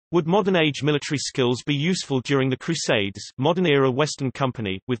Would modern-age military skills be useful during the Crusades? Modern-era Western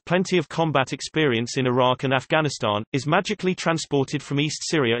company, with plenty of combat experience in Iraq and Afghanistan, is magically transported from East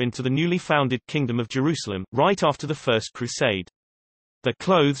Syria into the newly founded Kingdom of Jerusalem, right after the First Crusade. Their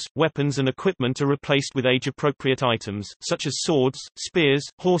clothes, weapons and equipment are replaced with age-appropriate items, such as swords, spears,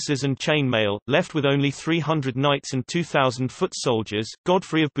 horses and chain mail, left with only 300 knights and 2,000 foot soldiers.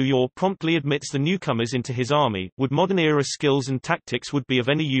 Godfrey of Bouillon promptly admits the newcomers into his army. Would modern-era skills and tactics would be of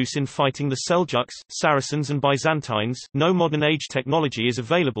any use in fighting the Seljuks, Saracens and Byzantines? No modern-age technology is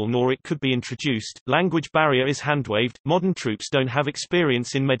available nor it could be introduced. Language barrier is hand-waved. Modern troops don't have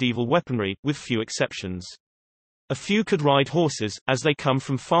experience in medieval weaponry, with few exceptions. A few could ride horses, as they come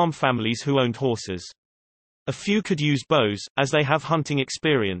from farm families who owned horses. A few could use bows, as they have hunting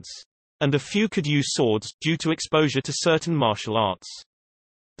experience. And a few could use swords, due to exposure to certain martial arts.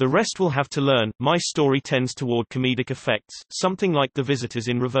 The rest will have to learn. My story tends toward comedic effects, something like The Visitors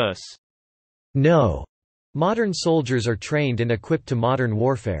in reverse. No. Modern soldiers are trained and equipped to modern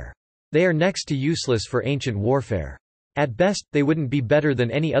warfare. They are next to useless for ancient warfare. At best, they wouldn't be better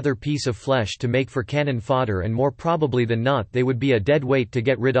than any other piece of flesh to make for cannon fodder, and more probably than not they would be a dead weight to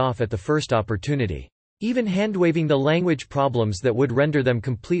get rid of at the first opportunity. Even handwaving the language problems that would render them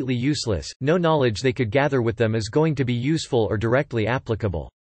completely useless, no knowledge they could gather with them is going to be useful or directly applicable.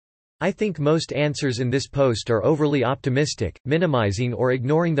 I think most answers in this post are overly optimistic, minimizing or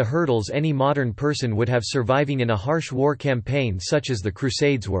ignoring the hurdles any modern person would have surviving in a harsh war campaign such as the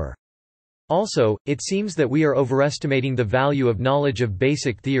Crusades were. Also, it seems that we are overestimating the value of knowledge of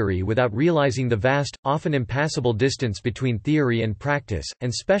basic theory without realizing the vast, often impassable distance between theory and practice, and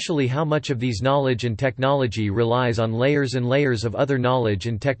especially how much of these knowledge and technology relies on layers and layers of other knowledge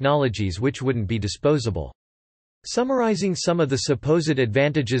and technologies which wouldn't be disposable. Summarizing some of the supposed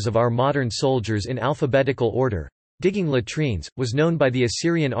advantages of our modern soldiers in alphabetical order, digging latrines was known by the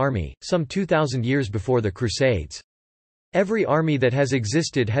Assyrian army, some 2,000 years before the Crusades. Every army that has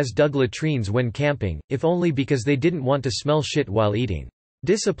existed has dug latrines when camping, if only because they didn't want to smell shit while eating.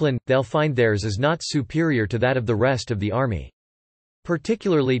 Discipline, they'll find theirs is not superior to that of the rest of the army.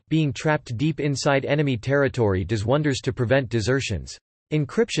 Particularly, being trapped deep inside enemy territory does wonders to prevent desertions.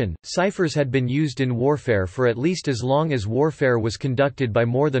 Encryption, ciphers had been used in warfare for at least as long as warfare was conducted by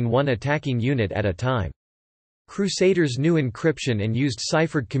more than one attacking unit at a time. Crusaders knew encryption and used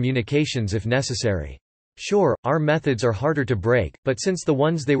ciphered communications if necessary. Sure, our methods are harder to break, but since the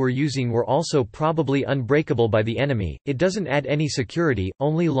ones they were using were also probably unbreakable by the enemy, it doesn't add any security,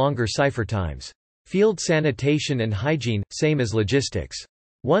 only longer cipher times. Field sanitation and hygiene, same as logistics.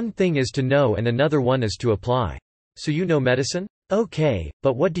 One thing is to know and another one is to apply. So you know medicine? Okay,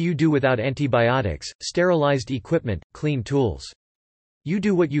 but what do you do without antibiotics, sterilized equipment, clean tools? You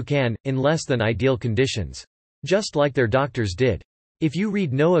do what you can, in less than ideal conditions. Just like their doctors did. If you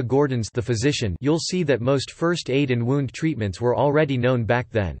read Noah Gordon's The Physician, you'll see that most first aid and wound treatments were already known back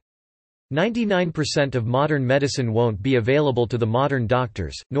then. 99% of modern medicine won't be available to the modern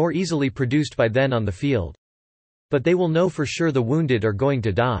doctors, nor easily produced by then on the field. But they will know for sure the wounded are going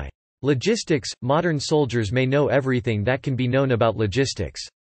to die. Logistics, modern soldiers may know everything that can be known about logistics.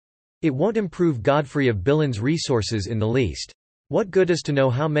 It won't improve Godfrey of Bouillon's resources in the least. What good is to know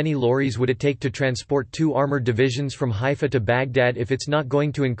how many lorries would it take to transport 2 armored divisions from Haifa to Baghdad if it's not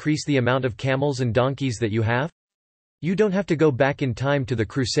going to increase the amount of camels and donkeys that you have? You don't have to go back in time to the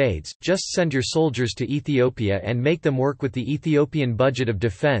Crusades, just send your soldiers to Ethiopia and make them work with the Ethiopian budget of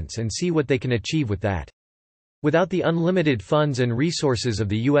defense and see what they can achieve with that. Without the unlimited funds and resources of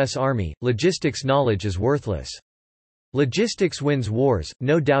the U.S. Army, logistics knowledge is worthless. Logistics wins wars,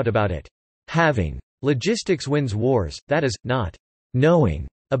 no doubt about it. Having logistics wins wars, that is, not knowing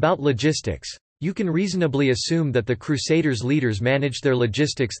about logistics. You can reasonably assume that the Crusaders' leaders managed their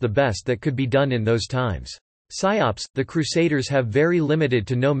logistics the best that could be done in those times. PSYOPs, the Crusaders have very limited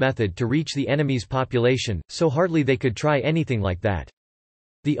to no method to reach the enemy's population, so hardly they could try anything like that.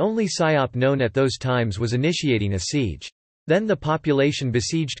 The only PSYOP known at those times was initiating a siege. Then the population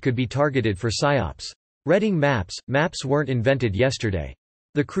besieged could be targeted for PSYOPs. Reading maps weren't invented yesterday.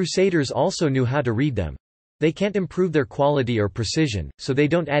 The Crusaders also knew how to read them. They can't improve their quality or precision, so they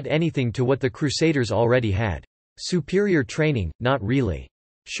don't add anything to what the Crusaders already had. Superior training, not really.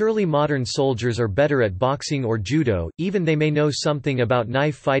 Surely modern soldiers are better at boxing or judo, even they may know something about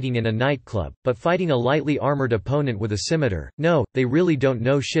knife fighting in a nightclub, but fighting a lightly armored opponent with a scimitar, no, they really don't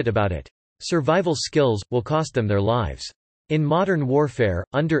know shit about it. Survival skills will cost them their lives. In modern warfare,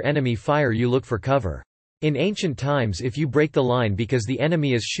 under enemy fire you look for cover. In ancient times, if you break the line because the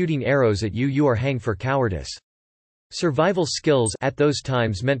enemy is shooting arrows at you, you are hanged for cowardice. Survival skills at those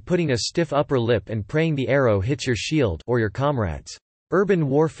times meant putting a stiff upper lip and praying the arrow hits your shield or your comrades. Urban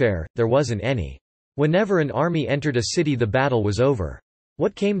warfare, there wasn't any. Whenever an army entered a city, the battle was over.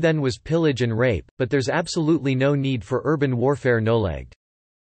 What came then was pillage and rape, but there's absolutely no need for urban warfare no-legged.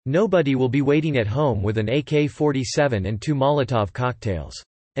 Nobody will be waiting at home with an AK-47 and 2 Molotov cocktails.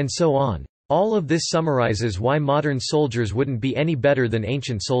 And so on. All of this summarizes why modern soldiers wouldn't be any better than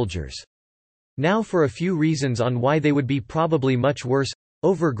ancient soldiers. Now for a few reasons on why they would be probably much worse.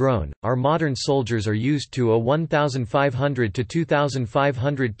 Overgrown, our modern soldiers are used to a 1,500 to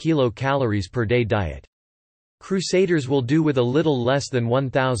 2,500 kilocalories per day diet. Crusaders will do with a little less than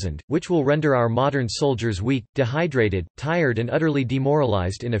 1,000, which will render our modern soldiers weak, dehydrated, tired and utterly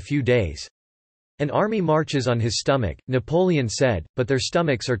demoralized in a few days. An army marches on his stomach, Napoleon said, but their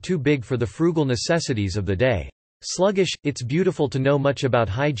stomachs are too big for the frugal necessities of the day. Sluggish, it's beautiful to know much about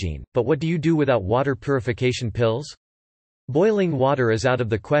hygiene, but what do you do without water purification pills? Boiling water is out of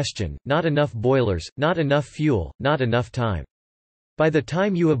the question, not enough boilers, not enough fuel, not enough time. By the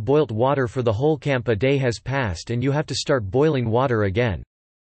time you have boiled water for the whole camp, a day has passed and you have to start boiling water again.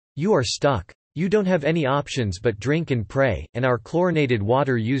 You are stuck. You don't have any options but drink and pray, and our chlorinated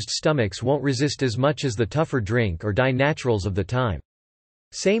water-used stomachs won't resist as much as the tougher drink or dye naturals of the time.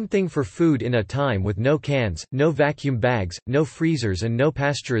 Same thing for food in a time with no cans, no vacuum bags, no freezers and no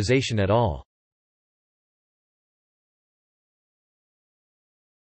pasteurization at all.